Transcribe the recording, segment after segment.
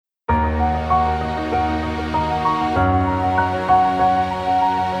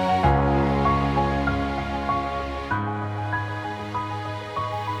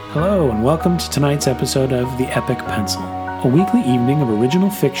and welcome to tonight's episode of The Epic Pencil, a weekly evening of original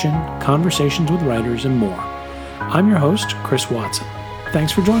fiction, conversations with writers, and more. I'm your host, Chris Watson.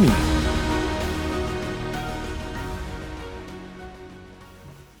 Thanks for joining me.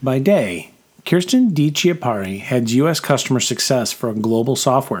 By day, Kirsten DiChiaparri heads U.S. customer success for a global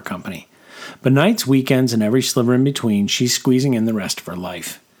software company. But nights, weekends, and every sliver in between, she's squeezing in the rest of her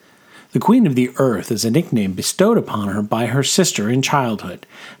life. The Queen of the Earth is a nickname bestowed upon her by her sister in childhood,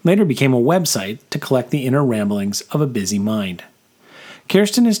 later became a website to collect the inner ramblings of a busy mind.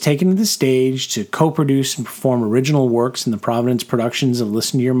 Kirsten has taken to the stage to co-produce and perform original works in the Providence productions of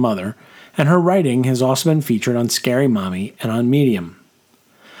Listen to Your Mother, and her writing has also been featured on Scary Mommy and on Medium.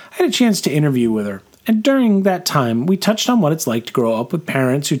 I had a chance to interview with her, and during that time, we touched on what it's like to grow up with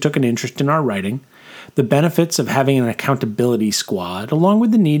parents who took an interest in our writing, the benefits of having an accountability squad, along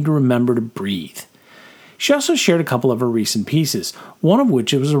with the need to remember to breathe. She also shared a couple of her recent pieces, one of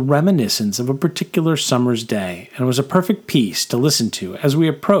which was a reminiscence of a particular summer's day, and was a perfect piece to listen to as we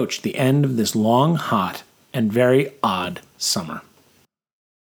approach the end of this long, hot, and very odd summer.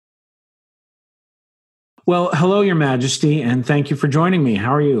 Well, hello, Your Majesty, and thank you for joining me.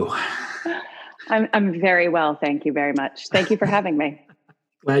 How are you? I'm very well, thank you very much. Thank you for having me.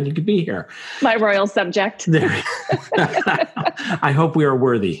 Glad you could be here. My royal subject. I hope we are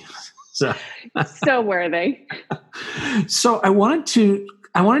worthy. So worthy. So I wanted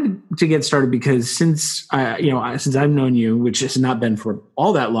to get started because since I've known you, which has not been for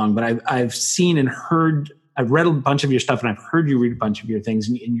all that long, but I've seen and heard. I've read a bunch of your stuff, and I've heard you read a bunch of your things,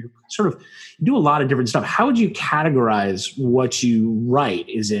 and you do a lot of different stuff. How would you categorize what you write?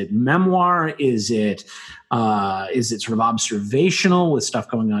 Is it memoir? Is it sort of observational with stuff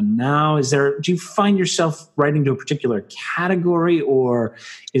going on now? Do you find yourself writing to a particular category, or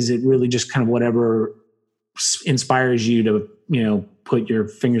is it really just kind of whatever inspires you to, put your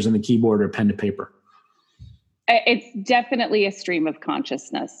fingers on the keyboard or pen to paper? It's definitely a stream of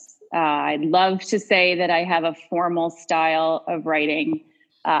consciousness. I'd love to say that I have a formal style of writing.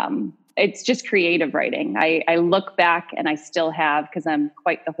 It's just creative writing. I look back, and I still have, because I'm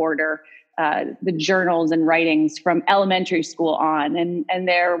quite the hoarder, the journals and writings from elementary school on. And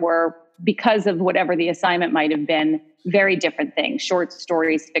there were, because of whatever the assignment might have been, very different things: short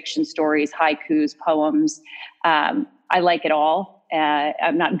stories, fiction stories, haikus, poems. I like it all.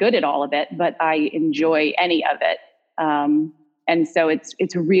 I'm not good at all of it, but I enjoy any of it. And so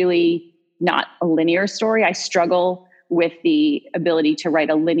it's really not a linear story. I struggle with the ability to write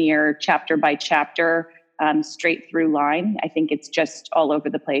a linear chapter by chapter, straight through line. I think it's just all over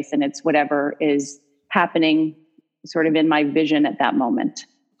the place, and it's whatever is happening sort of in my vision at that moment.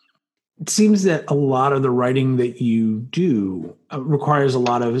 It seems that a lot of the writing that you do requires a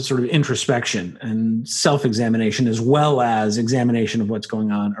lot of sort of introspection and self-examination, as well as examination of what's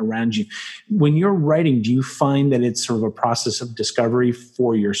going on around you. When you're writing, do you find that it's sort of a process of discovery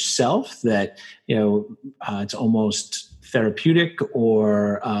for yourself, that it's almost therapeutic,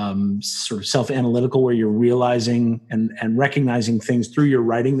 or sort of self-analytical, where you're realizing and recognizing things through your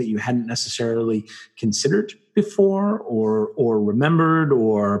writing that you hadn't necessarily considered before, or remembered,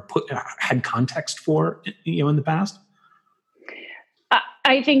 or had context for, in the past?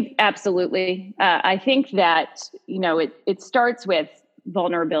 I think absolutely. I think that, it starts with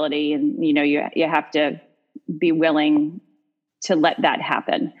vulnerability, and, you have to be willing to let that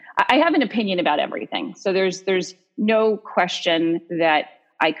happen. I have an opinion about everything. So there's no question that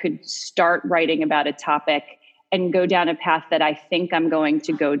I could start writing about a topic and go down a path that I think I'm going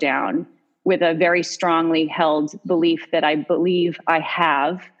to go down, with a very strongly held belief that I believe I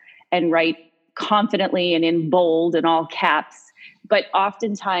have, and write confidently and in bold and all caps. But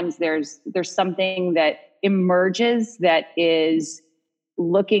oftentimes there's something that emerges that is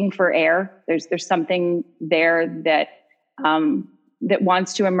looking for air. There's something there that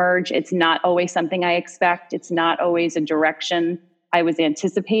wants to emerge. It's not always something I expect. It's not always a direction I was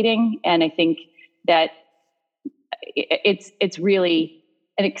anticipating. And I think that it's really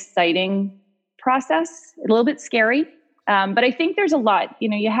an exciting process, a little bit scary. But I think there's a lot,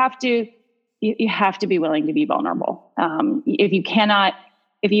 you have to be willing to be vulnerable.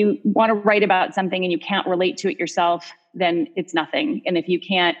 If you want to write about something and you can't relate to it yourself, then it's nothing. And if you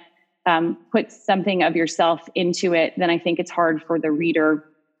can't put something of yourself into it, then I think it's hard for the reader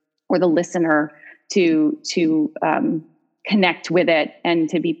or the listener to connect with it, and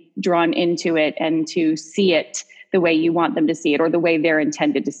to be drawn into it, and to see it the way you want them to see it, or the way they're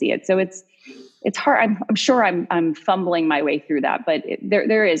intended to see it. So it's hard. I'm sure I'm fumbling my way through that, but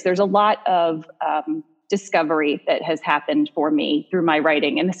there's a lot of discovery that has happened for me through my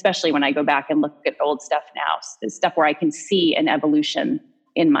writing. And especially when I go back and look at old stuff now, stuff where I can see an evolution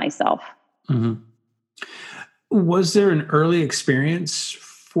in myself. Mm-hmm. Was there an early experience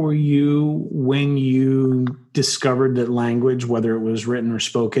for you when you discovered that language, whether it was written or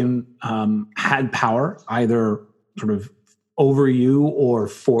spoken, had power, either sort of over you or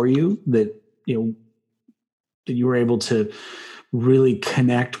for you, that that you were able to really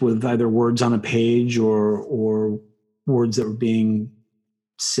connect with either words on a page or words that were being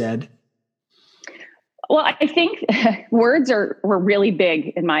said? Well, I think words were really big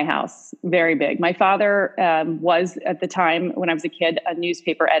in my house, very big. My father was, at the time when I was a kid, a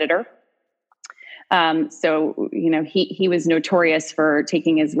newspaper editor. So he was notorious for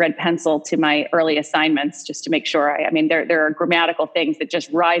taking his red pencil to my early assignments just to make sure. There are grammatical things that just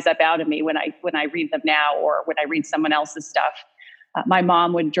rise up out of me when I read them now, or when I read someone else's stuff. My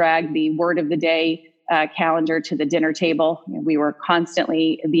mom would drag the word of the day calendar to the dinner table. We were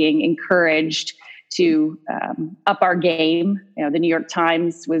constantly being encouraged to up our game. The New York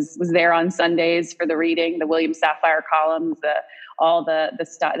Times was there on Sundays for the reading, the William Safire columns, all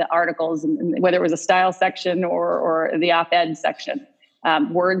the articles, and whether it was a style section or the op-ed section.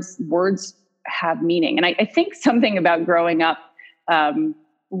 Words have meaning. And I think something about growing up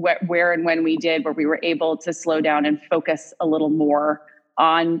where and when we did, where we were able to slow down and focus a little more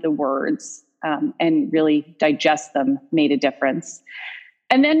on the words and really digest them, made a difference.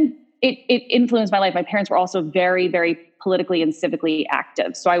 And then it influenced my life. My parents were also very, very politically and civically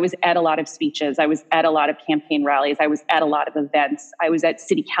active. So I was at a lot of speeches. I was at a lot of campaign rallies. I was at a lot of events. I was at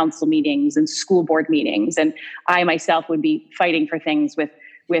city council meetings and school board meetings. And I myself would be fighting for things with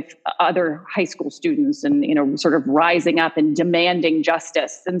other high school students and, sort of rising up and demanding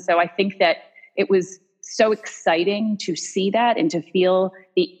justice. And so I think that it was so exciting to see that and to feel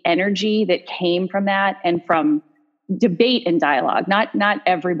the energy that came from that, and from debate and dialogue, not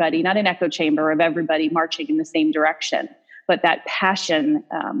everybody, not an echo chamber of everybody marching in the same direction, but that passion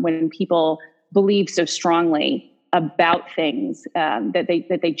when people believe so strongly about things that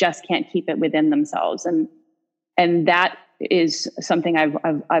they just can't keep it within themselves, and that is something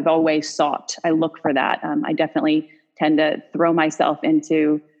I've always sought. I look for that. I definitely tend to throw myself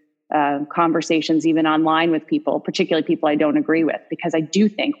into conversations, even online, with people, particularly people I don't agree with, because I do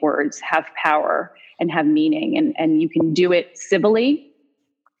think words have power and have meaning, and you can do it civilly,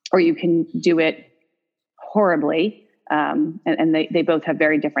 or you can do it horribly, and they both have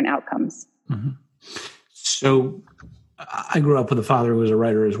very different outcomes. Mm-hmm. So I grew up with a father who was a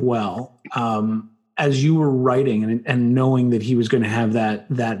writer as well. As you were writing and knowing that he was going to have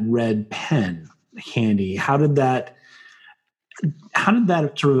that red pen handy, how did that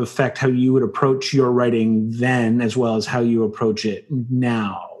sort of affect how you would approach your writing then, as well as how you approach it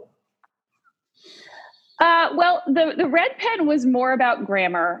now? Well, the red pen was more about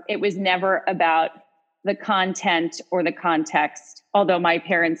grammar. It was never about the content or the context, although my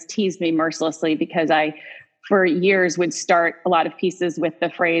parents teased me mercilessly because I, for years, would start a lot of pieces with the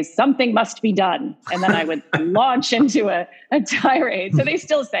phrase, "something must be done." And then I would launch into a tirade. So they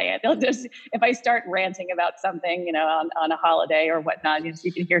still say it. They'll just, if I start ranting about something, on a holiday or whatnot,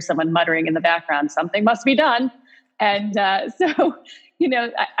 you can hear someone muttering in the background, "something must be done." And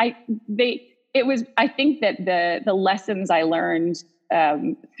I think that the lessons I learned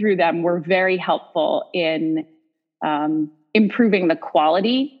through them were very helpful in improving the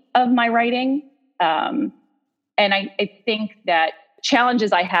quality of my writing. And I think that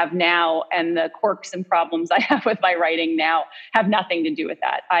challenges I have now and the quirks and problems I have with my writing now have nothing to do with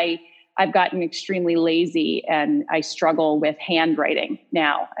that. I've gotten extremely lazy, and I struggle with handwriting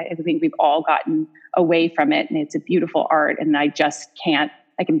now. I think we've all gotten away from it, and it's a beautiful art, and I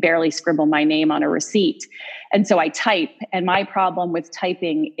can barely scribble my name on a receipt. And so I type, and my problem with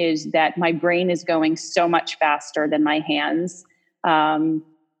typing is that my brain is going so much faster than my hands. And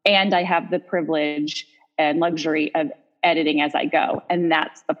I have the privilege and luxury of editing as I go. And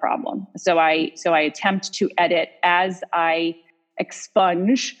that's the problem. So I attempt to edit as I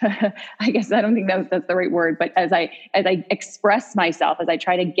expunge. I guess I don't think that's the right word, but as I express myself, as I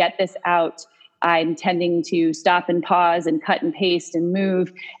try to get this out, I'm tending to stop and pause and cut and paste and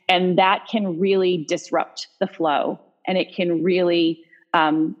move. And that can really disrupt the flow. And it can really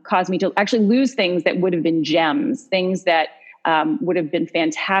cause me to actually lose things that would have been gems, things that would have been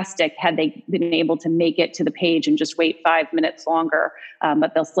fantastic had they been able to make it to the page and just wait 5 minutes longer.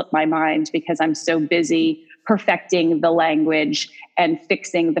 But they'll slip my mind because I'm so busy perfecting the language and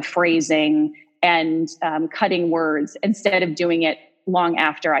fixing the phrasing and cutting words instead of doing it long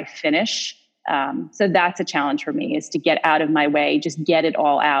after I finish. So that's a challenge for me, is to get out of my way, just get it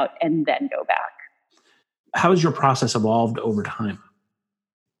all out and then go back. How has your process evolved over time?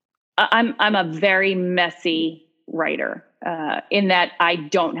 I'm a very messy writer. in that I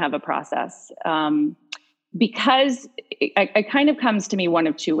don't have a process. Because it kind of comes to me one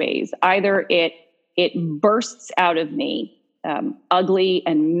of two ways. Either it bursts out of me, ugly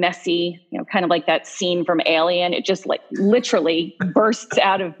and messy, kind of like that scene from Alien. It just like literally bursts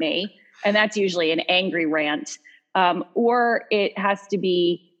out of me. And that's usually an angry rant. Or it has to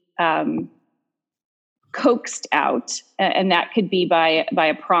be coaxed out. And that could be by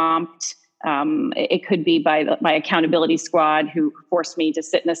a prompt. It could be by my accountability squad who forced me to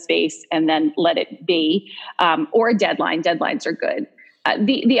sit in a space and then let it be, or a deadline. Deadlines are good.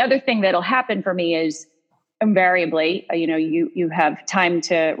 The other thing that'll happen for me is invariably, you have time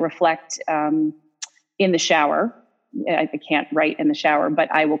to reflect in the shower. I can't write in the shower,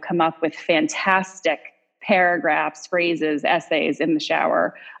 but I will come up with fantastic paragraphs, phrases, essays in the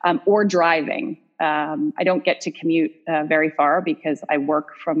shower, or driving. I don't get to commute very far because I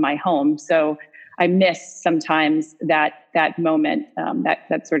work from my home. So I miss sometimes that moment,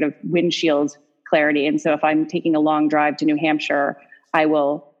 that sort of windshield clarity. And so if I'm taking a long drive to New Hampshire, I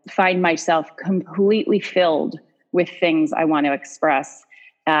will find myself completely filled with things I want to express.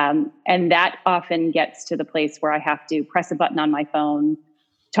 And that often gets to the place where I have to press a button on my phone,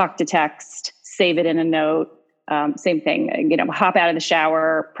 talk to text, save it in a note. Same thing, hop out of the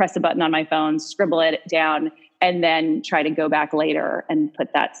shower, press a button on my phone, scribble it down, and then try to go back later and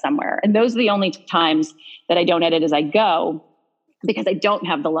put that somewhere. And those are the only times that I don't edit as I go, because I don't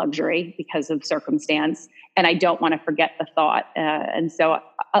have the luxury because of circumstance, and I don't want to forget the thought. And so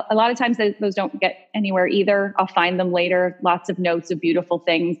a lot of times those don't get anywhere either. I'll find them later, lots of notes of beautiful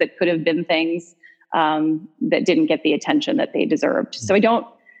things that could have been things that didn't get the attention that they deserved. So I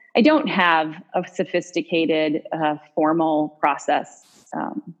don't have a sophisticated, formal process.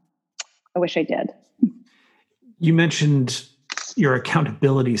 I wish I did. You mentioned your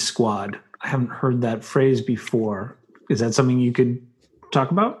accountability squad. I haven't heard that phrase before. Is that something you could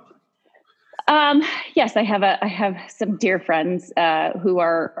talk about? Yes, I have some dear friends who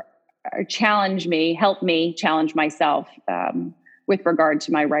are help me challenge myself with regard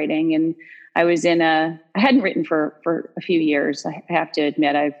to my writing. And I hadn't written for a few years. I have to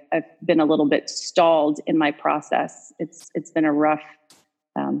admit, I've been a little bit stalled in my process. It's been a rough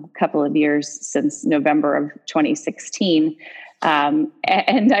couple of years since November of 2016. And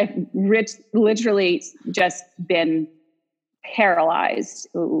I've literally just been paralyzed.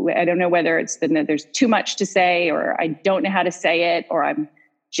 I don't know whether it's been that there's too much to say, or I don't know how to say it, or I'm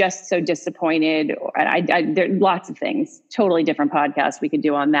just so disappointed. There are lots of things, totally different podcasts we could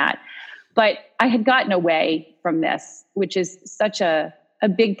do on that. But I had gotten away from this, which is such a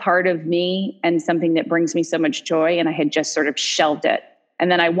big part of me and something that brings me so much joy. And I had just sort of shelved it.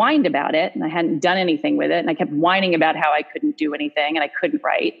 And then I whined about it, and I hadn't done anything with it. And I kept whining about how I couldn't do anything and I couldn't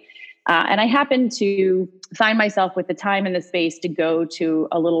write. And I happened to find myself with the time and the space to go to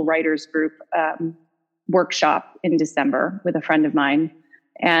a little writers group workshop in December with a friend of mine.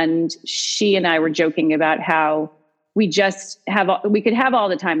 And she and I were joking about how we could have all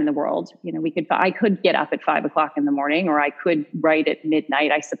the time in the world. I could get up at 5 o'clock in the morning, or I could write at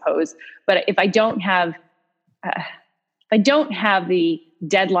midnight, I suppose. But if I don't have the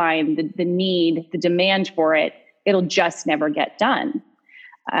deadline, the need, the demand for it, it'll just never get done.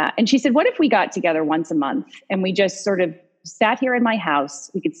 And she said, what if we got together once a month and we just sort of sat here in my house?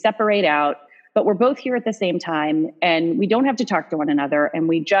 We could separate out, but we're both here at the same time, and we don't have to talk to one another, and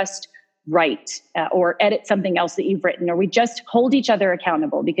we just write or edit something else that you've written, or we just hold each other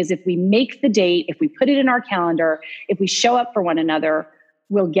accountable. Because if we make the date, if we put it in our calendar, if we show up for one another,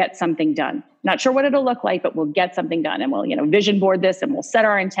 we'll get something done. Not sure what it'll look like, but we'll get something done, and we'll, vision board this, and we'll set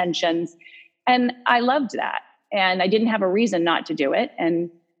our intentions. And I loved that. And I didn't have a reason not to do it. And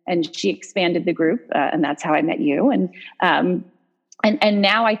she expanded the group, and that's how I met you. And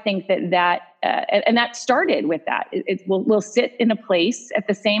now I think that and that started with that. We'll sit in a place at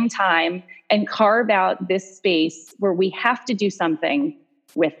the same time and carve out this space where we have to do something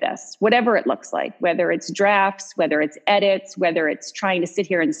with this, whatever it looks like, whether it's drafts, whether it's edits, whether it's trying to sit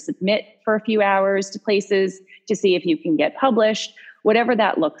here and submit for a few hours to places to see if you can get published, whatever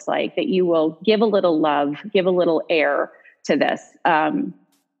that looks like, that you will give a little love, give a little air to this. And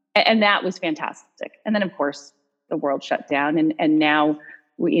that was fantastic. And then, of course, the world shut down. And now,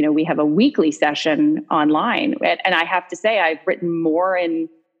 we have a weekly session online. And I have to say, I've written more in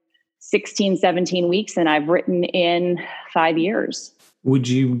 16, 17 weeks than I've written in 5 years. Would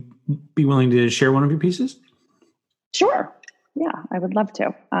you be willing to share one of your pieces? Sure. Yeah, I would love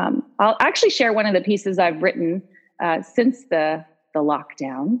to. I'll actually share one of the pieces I've written since the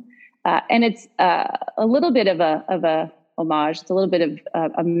lockdown. And it's a little bit of a homage. It's a little bit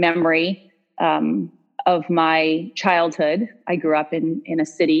of a memory of my childhood. I grew up in a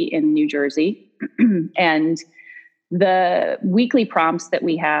city in New Jersey, and the weekly prompts that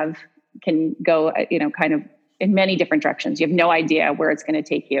we have can go, kind of in many different directions. You have no idea where it's going to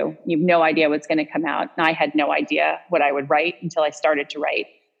take you. You have no idea what's going to come out. And I had no idea what I would write until I started to write.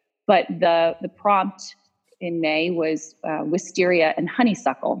 But the prompt in May was wisteria and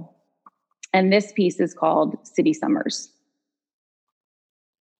honeysuckle. And this piece is called City Summers.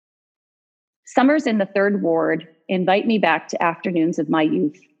 Summers in the Third Ward invite me back to afternoons of my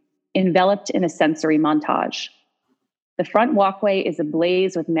youth, enveloped in a sensory montage. The front walkway is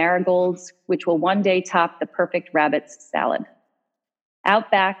ablaze with marigolds, which will one day top the perfect rabbit's salad. Out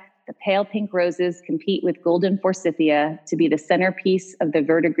back, the pale pink roses compete with golden forsythia to be the centerpiece of the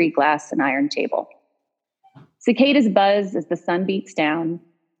verdigris glass and iron table. Cicadas buzz as the sun beats down.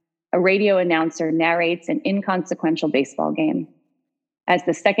 A radio announcer narrates an inconsequential baseball game as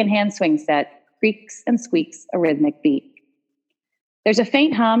the secondhand swing set creaks and squeaks a rhythmic beat. There's a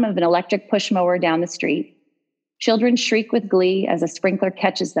faint hum of an electric push mower down the street. Children shriek with glee as a sprinkler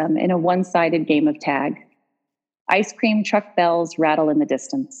catches them in a one-sided game of tag. Ice cream truck bells rattle in the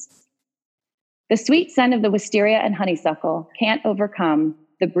distance. The sweet scent of the wisteria and honeysuckle can't overcome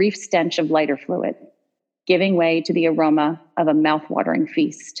the brief stench of lighter fluid, giving way to the aroma of a mouth-watering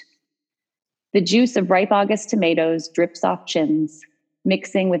feast. The juice of ripe August tomatoes drips off chins,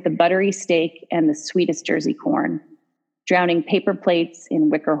 mixing with the buttery steak and the sweetest Jersey corn, drowning paper plates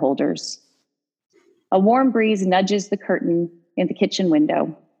in wicker holders. A warm breeze nudges the curtain in the kitchen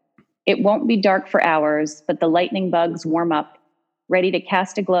window. It won't be dark for hours, but the lightning bugs warm up, ready to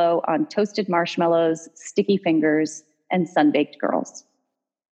cast a glow on toasted marshmallows, sticky fingers, and sun-baked girls.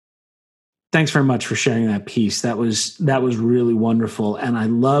 Thanks very much for sharing that piece. That was really wonderful. And I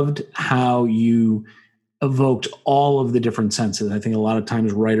loved how you evoked all of the different senses. I think a lot of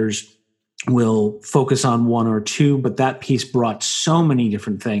times writers will focus on one or two, but that piece brought so many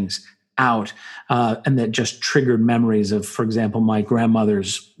different things out, and that just triggered memories of, for example, my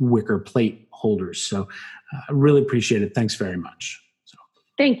grandmother's wicker plate holders. So I really appreciate it. Thanks very much.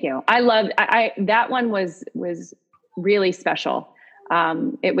 Thank you. I loved that one was really special.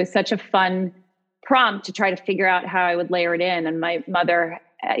 It was such a fun prompt to try to figure out how I would layer it in. And my mother,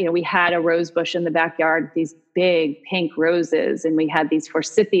 we had a rose bush in the backyard with these big pink roses, and we had these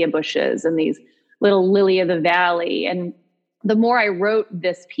forsythia bushes and these little lily of the valley. And the more I wrote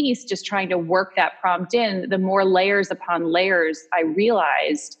this piece, just trying to work that prompt in, the more layers upon layers I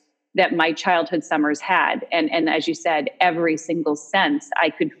realized that my childhood summers had. And as you said, every single sense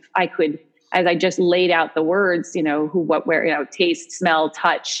I could, as I just laid out the words, who, what, where, taste, smell,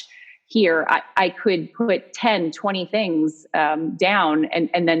 touch, hear, I could put 10, 20 things down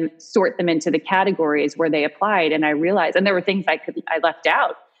and then sort them into the categories where they applied. And I realized, and there were things I left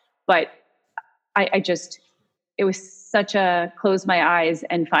out, but it was such a close my eyes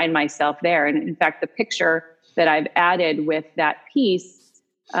and find myself there. And in fact, the picture that I've added with that piece,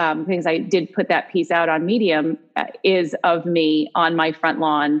 because I did put that piece out on Medium, is of me on my front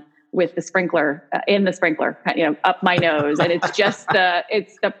lawn with the sprinkler, up my nose. And it's just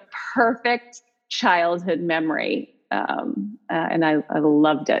it's the perfect childhood memory. And I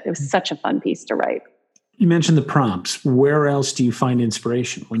loved it. It was such a fun piece to write. You mentioned the prompts. Where else do you find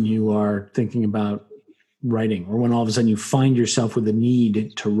inspiration when you are thinking about writing, or when all of a sudden you find yourself with a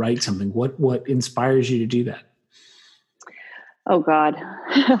need to write something? What inspires you to do that? Oh God,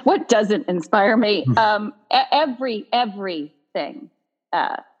 what doesn't inspire me? Everything,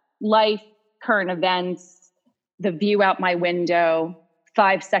 life, current events, the view out my window,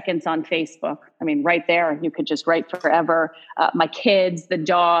 5 seconds on Facebook. I mean, right there, you could just write forever. My kids, the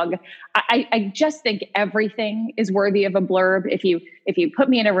dog. I just think everything is worthy of a blurb. If you put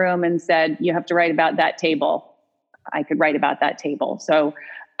me in a room and said, you have to write about that table, I could write about that table. So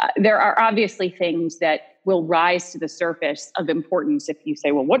there are obviously things that will rise to the surface of importance. If you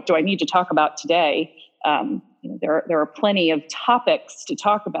say, well, what do I need to talk about today? There are plenty of topics to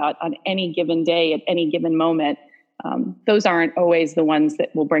talk about on any given day at any given moment. Those aren't always the ones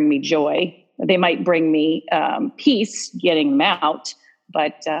that will bring me joy. They might bring me peace getting them out,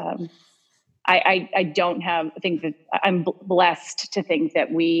 but I don't think that I'm blessed to think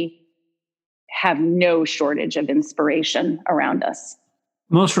that we have no shortage of inspiration around us.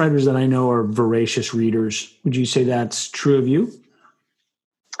 Most writers that I know are voracious readers. Would you say that's true of you?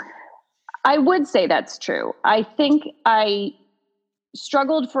 I would say that's true. I think I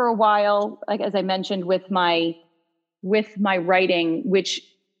struggled for a while, like as I mentioned, with my writing, which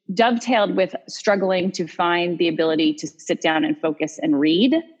dovetailed with struggling to find the ability to sit down and focus and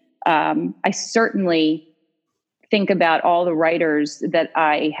read. I certainly think about all the writers that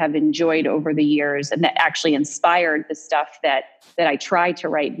I have enjoyed over the years and that actually inspired the stuff that I try to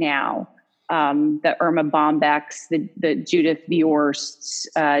write now. The Irma Bombecks, the Judith Viorsts,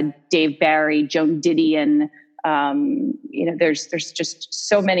 Dave Barry, Joan Didion. There's just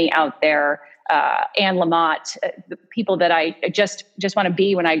so many out there. Anne Lamott, the people that I just want to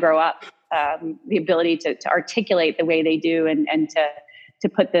be when I grow up. The ability to articulate the way they do and to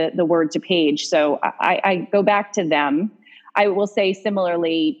put the word to page. So I go back to them. I will say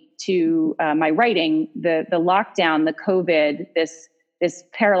similarly to my writing, the lockdown, the COVID, this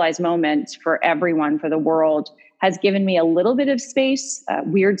paralyzed moment for everyone, for the world, has given me a little bit of space.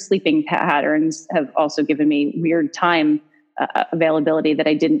 Weird sleeping patterns have also given me weird time availability that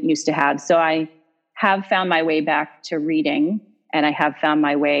I didn't used to have. So I have found my way back to reading, and I have found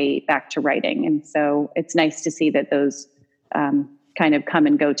my way back to writing. And so it's nice to see that those kind of come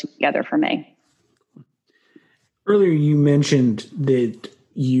and go together for me. Earlier, you mentioned that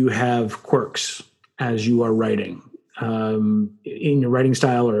you have quirks as you are writing. In your writing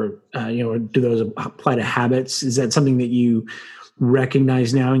style, or do those apply to habits? Is that something that you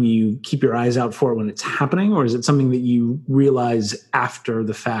recognize now and you keep your eyes out for it when it's happening, or is it something that you realize after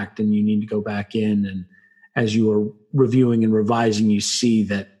the fact and you need to go back in, and as you are reviewing and revising, you see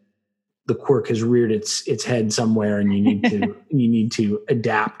that the quirk has reared its head somewhere, and you need to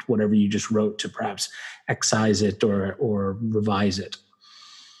adapt whatever you just wrote to perhaps excise it or revise it?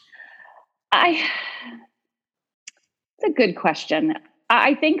 It's a good question.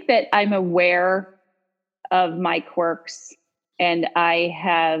 I think that I'm aware of my quirks, and I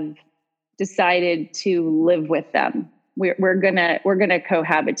have decided to live with them. We're gonna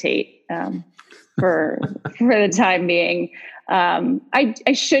cohabitate for the time being.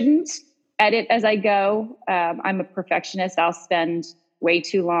 I shouldn't edit as I go. I'm a perfectionist. I'll spend way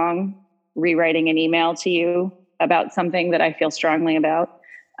too long rewriting an email to you about something that I feel strongly about.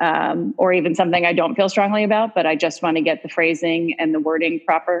 Or even something I don't feel strongly about, but I just want to get the phrasing and the wording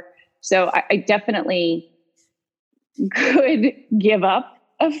proper. So I definitely could give up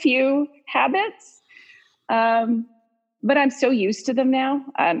a few habits, but I'm so used to them now.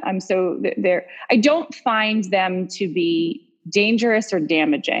 I'm so there. I don't find them to be dangerous or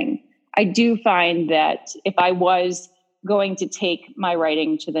damaging. I do find that if I was going to take my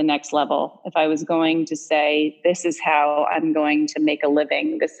writing to the next level, if I was going to say, this is how I'm going to make a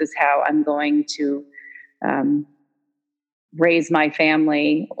living, this is how I'm going to raise my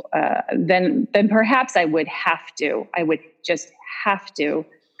family, then perhaps I would just have to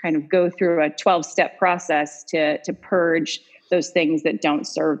kind of go through a 12-step process to purge those things that don't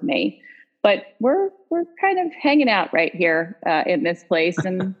serve me. But we're kind of hanging out right here in this place,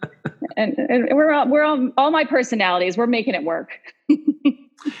 and we're all my personalities. We're making it work.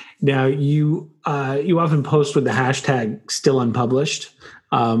 Now you often post with the hashtag still unpublished,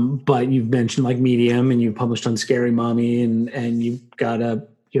 but you've mentioned like Medium, and you've published on Scary Mommy, and you've got a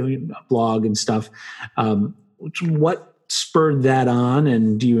blog and stuff. What spurred that on,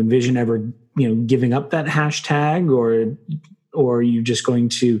 and do you envision ever giving up that hashtag, or are you just going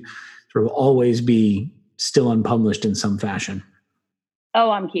to sort of always be still unpublished in some fashion?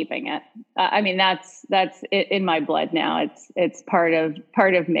 Oh, I'm keeping it. I mean, that's in my blood now. It's part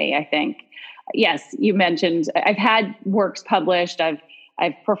of me, I think. Yes, you mentioned I've had works published. I've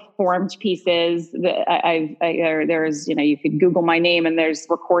performed pieces. There's you could Google my name, and there's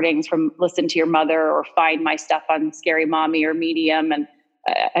recordings from Listen to Your Mother, or find my stuff on Scary Mommy or Medium. And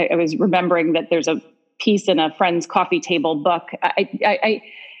I was remembering that there's a piece in a friend's coffee table book.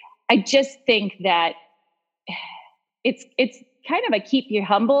 I just think that it's kind of a keep you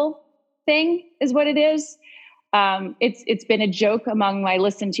humble thing is what it is. It's been a joke among my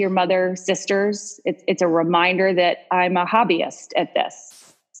Listen to Your Mother sisters. It's a reminder that I'm a hobbyist at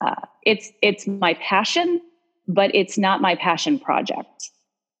this. It's my passion, but it's not my passion project.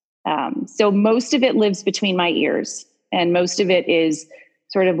 So most of it lives between my ears, and most of it is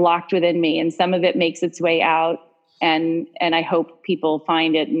sort of locked within me, and some of it makes its way out. And I hope people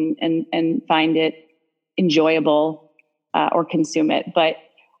find it and find it enjoyable or consume it. But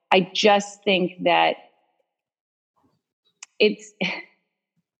I just think that it's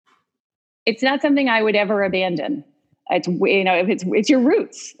not something I would ever abandon. It's your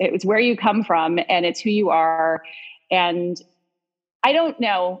roots. It's where you come from, and it's who you are. And I don't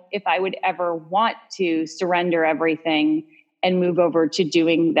know if I would ever want to surrender everything and move over to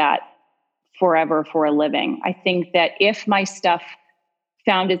doing that forever for a living. I think that if my stuff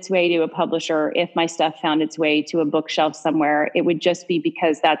found its way to a publisher, if my stuff found its way to a bookshelf somewhere, it would just be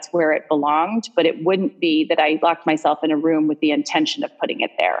because that's where it belonged, but it wouldn't be that I locked myself in a room with the intention of putting it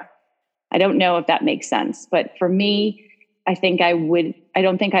there. I don't know if that makes sense, but for me, I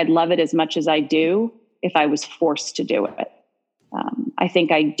don't think I'd love it as much as I do if I was forced to do it. I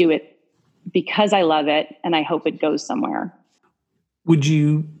think I do it because I love it and I hope it goes somewhere. Would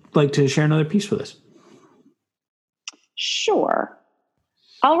you like to share another piece with us? Sure.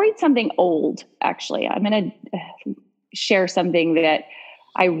 I'll read something old, actually. I'm going to share something that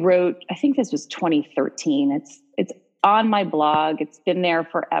I wrote. I think this was 2013. It's on my blog. It's been there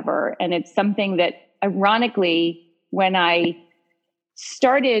forever. And it's something that, ironically, when I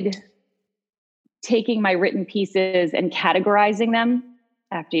started taking my written pieces and categorizing them,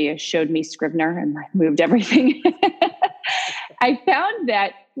 after you showed me Scrivener and moved everything, I found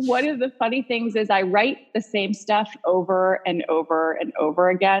that one of the funny things is I write the same stuff over and over and over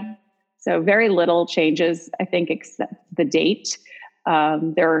again. So very little changes, I think, except the date.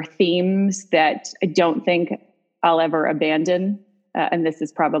 There are themes that I don't think I'll ever abandon, and this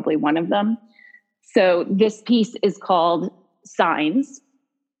is probably one of them. So this piece is called Signs.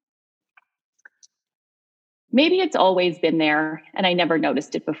 Maybe it's always been there and I never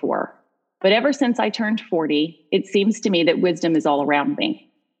noticed it before. But ever since I turned 40, it seems to me that wisdom is all around me.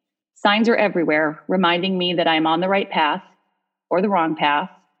 Signs are everywhere, reminding me that I'm on the right path or the wrong path,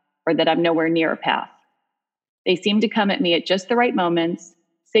 or that I'm nowhere near a path. They seem to come at me at just the right moments,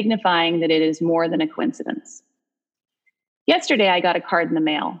 signifying that it is more than a coincidence. Yesterday, I got a card in the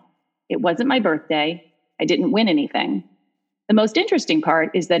mail. It wasn't my birthday. I didn't win anything. The most interesting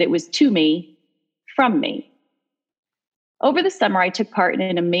part is that it was to me, from me. Over the summer, I took part in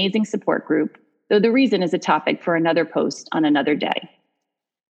an amazing support group, though the reason is a topic for another post on another day.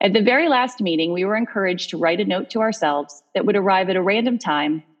 At the very last meeting, we were encouraged to write a note to ourselves that would arrive at a random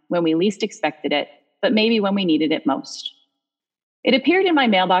time when we least expected it, but maybe when we needed it most. It appeared in my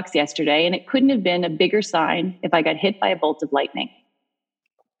mailbox yesterday, and it couldn't have been a bigger sign if I got hit by a bolt of lightning.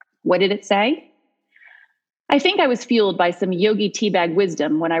 What did it say? I think I was fueled by some yogi teabag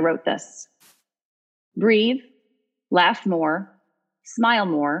wisdom when I wrote this. Breathe, laugh more, smile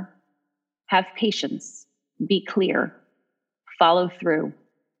more, have patience, be clear, follow through,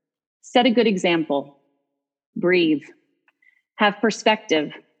 set a good example, breathe, have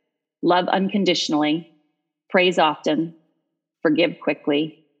perspective, love unconditionally, praise often, forgive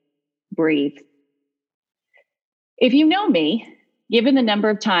quickly, breathe. If you know me, given the number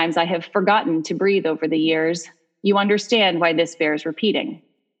of times I have forgotten to breathe over the years, you understand why this bears repeating.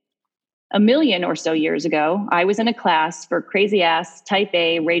 1 million or so years ago, I was in a class for crazy-ass type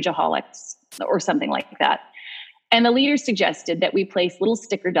A rageaholics, or something like that. And the leader suggested that we place little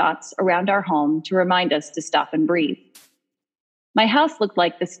sticker dots around our home to remind us to stop and breathe. My house looked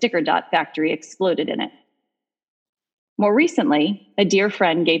like the sticker dot factory exploded in it. More recently, a dear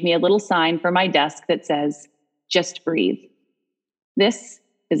friend gave me a little sign for my desk that says, just breathe. This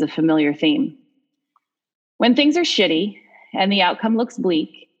is a familiar theme. When things are shitty and the outcome looks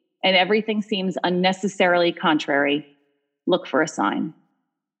bleak and everything seems unnecessarily contrary, look for a sign.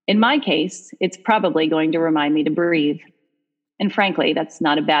 In my case, it's probably going to remind me to breathe. And frankly, that's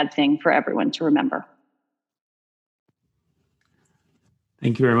not a bad thing for everyone to remember.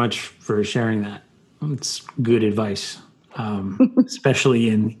 Thank you very much for sharing that. It's good advice, especially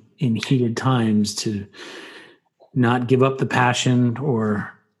in heated times, to not give up the passion,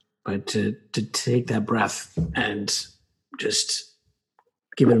 but to take that breath and just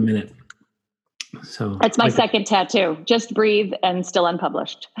give it a minute. So that's my second tattoo. Just breathe and still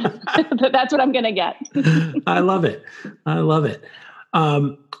unpublished. That's what I'm going to get. I love it.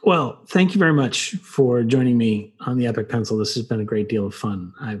 Well, thank you very much for joining me on the Epic Pencil. This has been a great deal of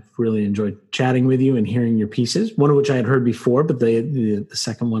fun. I've really enjoyed chatting with you and hearing your pieces, one of which I had heard before, but the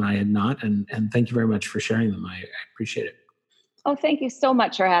second one I had not. And thank you very much for sharing them. I appreciate it. Oh, thank you so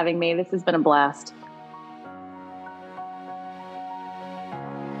much for having me. This has been a blast.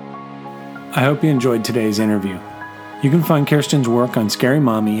 I hope you enjoyed today's interview. You can find Kirsten's work on Scary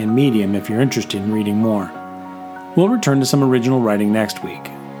Mommy and Medium if you're interested in reading more. We'll return to some original writing next week.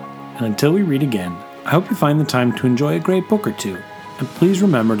 And until we read again, I hope you find the time to enjoy a great book or two, and please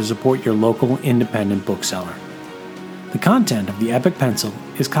remember to support your local independent bookseller. The content of the Epic Pencil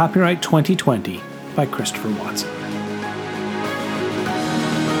is copyright 2020 by Christopher Watson.